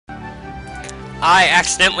I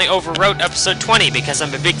accidentally overwrote episode 20 because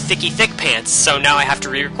I'm a big thicky thick pants, so now I have to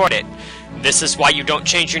re-record it. This is why you don't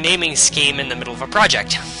change your naming scheme in the middle of a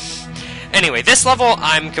project. Anyway, this level,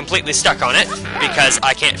 I'm completely stuck on it, because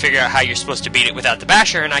I can't figure out how you're supposed to beat it without the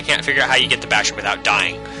basher, and I can't figure out how you get the basher without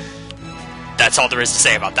dying. That's all there is to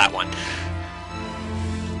say about that one.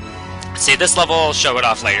 See, this level, I'll show it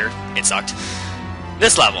off later. It sucked.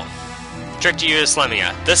 This level. Trick to use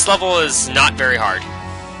Lemia. This level is not very hard.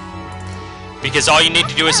 Because all you need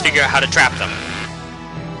to do is figure out how to trap them.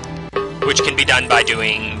 Which can be done by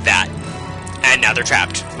doing that. And now they're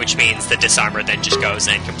trapped, which means the disarmor then just goes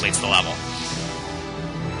and completes the level.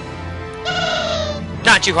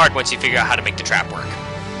 Not too hard once you figure out how to make the trap work.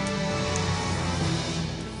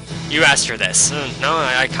 You asked for this. No,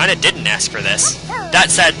 I kind of didn't ask for this.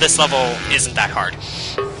 That said, this level isn't that hard.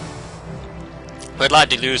 We're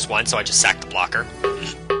allowed to lose one, so I just sacked the blocker.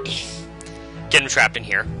 Get him trapped in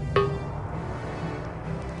here.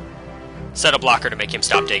 Set a blocker to make him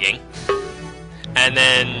stop digging. And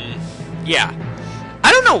then, yeah.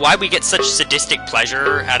 I don't know why we get such sadistic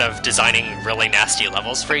pleasure out of designing really nasty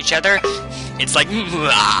levels for each other. It's like,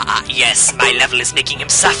 yes, my level is making him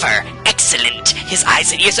suffer. Excellent. His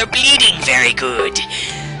eyes and ears are bleeding. Very good.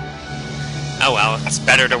 Oh well, it's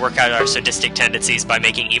better to work out our sadistic tendencies by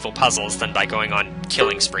making evil puzzles than by going on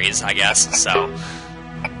killing sprees, I guess, so...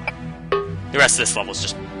 The rest of this level is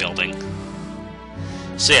just building.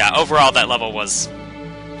 So yeah, overall that level was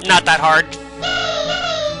not that hard.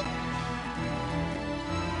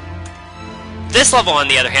 This level, on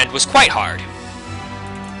the other hand, was quite hard.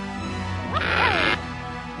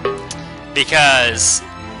 Because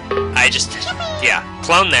I just, yeah,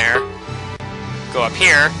 clone there, go up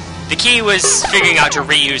here. The key was figuring out to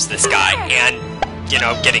reuse this guy and, you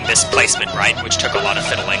know, getting this placement right, which took a lot of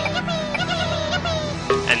fiddling.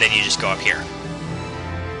 And then you just go up here.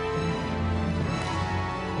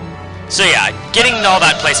 So yeah, getting all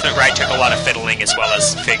that placement right took a lot of fiddling as well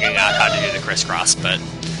as figuring out how to do the crisscross, but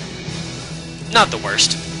not the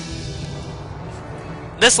worst.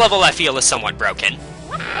 This level I feel is somewhat broken.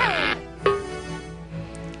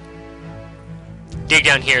 Dig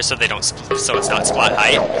down here so they don't so it's not splat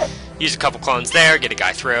height. Use a couple clones there, get a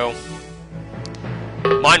guy through.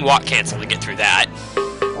 Mine walk cancel to get through that.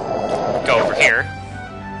 Go over here.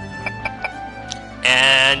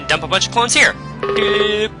 And dump a bunch of clones here.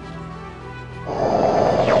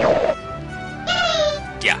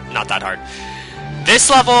 Yeah, not that hard. This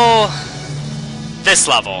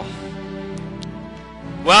level.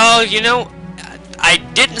 Well, you know, I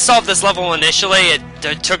didn't solve this level initially. It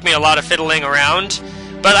took me a lot of fiddling around.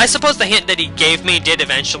 But I suppose the hint that he gave me did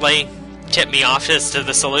eventually tip me off as to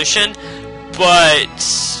the solution. But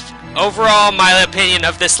overall, my opinion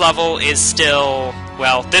of this level is still...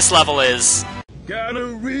 Well, this level is... Yeah,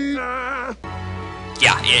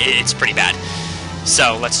 it's pretty bad.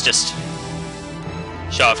 So, let's just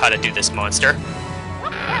show off how to do this monster.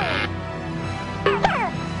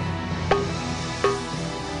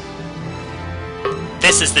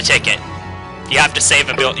 This is the ticket. You have to save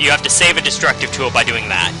a destructive tool by doing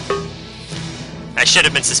that. I should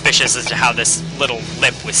have been suspicious as to how this little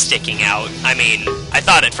lip was sticking out. I mean, I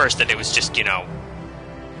thought at first that it was just, you know,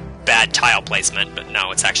 bad tile placement, but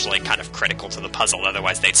no, it's actually kind of critical to the puzzle,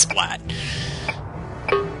 otherwise they'd splat.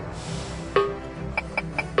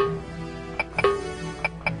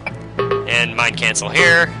 And mind cancel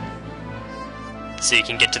here, so you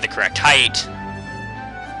can get to the correct height.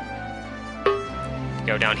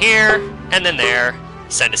 Go down here, and then there.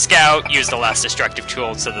 Send a scout, use the last destructive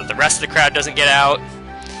tool so that the rest of the crowd doesn't get out.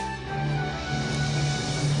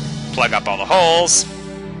 Plug up all the holes,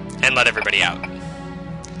 and let everybody out.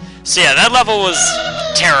 So yeah, that level was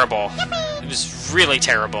terrible. It was really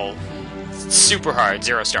terrible. Super hard,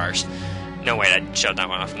 0 stars. No, wait, I showed that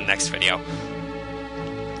one off in the next video.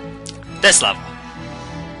 This level.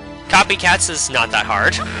 Copycats is not that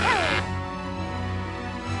hard.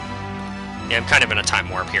 Yeah, I'm kind of in a time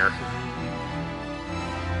warp here.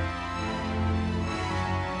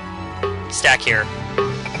 Stack here.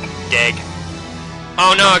 Dig.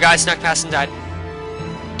 Oh no, a guy snuck past and died.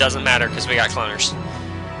 Doesn't matter, because we got cloners.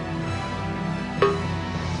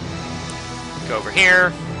 Go over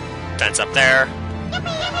here. Fence up there.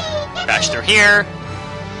 Bash through here.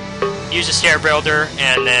 Use a stair builder,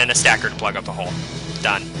 and then a stacker to plug up the hole.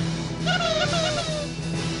 Done.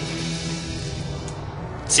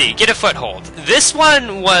 See, get a foothold. This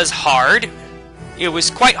one was hard. It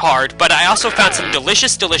was quite hard, but I also found some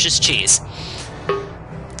delicious, delicious cheese.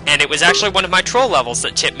 And it was actually one of my troll levels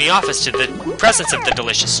that tipped me off as to the presence of the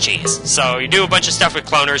delicious cheese. So you do a bunch of stuff with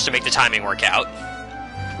cloners to make the timing work out.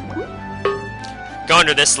 Go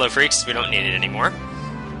under this, slow freaks. We don't need it anymore.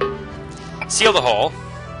 Seal the hole.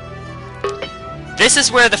 This is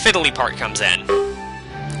where the fiddly part comes in.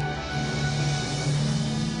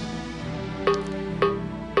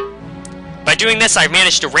 By doing this, I've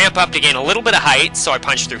managed to ramp up to gain a little bit of height, so I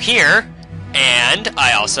punch through here, and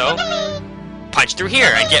I also punch through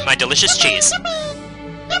here and get my delicious cheese.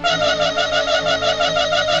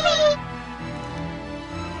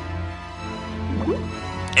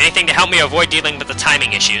 Anything to help me avoid dealing with the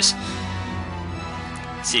timing issues.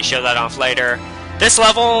 See, show that off later. This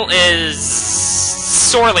level is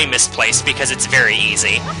sorely misplaced because it's very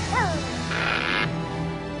easy.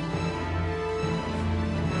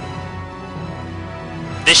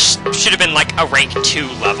 This should have been like a rank 2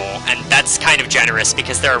 level, and that's kind of generous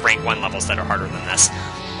because there are rank 1 levels that are harder than this.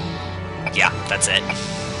 Yeah, that's it.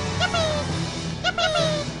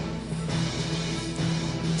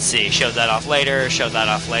 See, show that off later, show that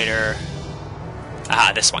off later.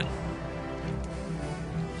 Aha, this one.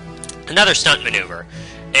 Another stunt maneuver.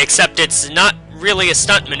 Except it's not really a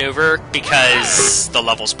stunt maneuver because the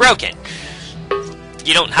level's broken.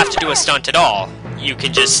 You don't have to do a stunt at all. You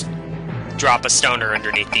can just drop a stoner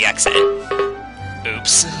underneath the exit.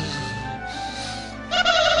 Oops.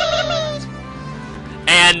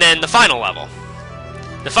 And then the final level.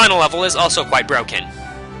 The final level is also quite broken.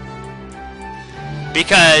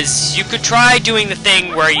 Because you could try doing the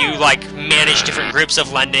thing where you, like, manage different groups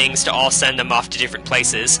of lemmings to all send them off to different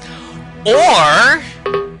places. Or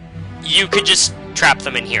you could just trap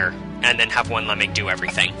them in here and then have one lemming do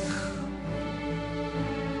everything.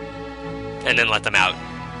 And then let them out.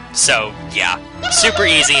 So, yeah. Super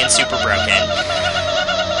easy and super broken.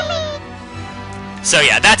 So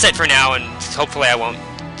yeah, that's it for now, and hopefully I won't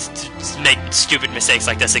make stupid mistakes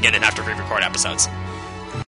like this again and have to re-record episodes.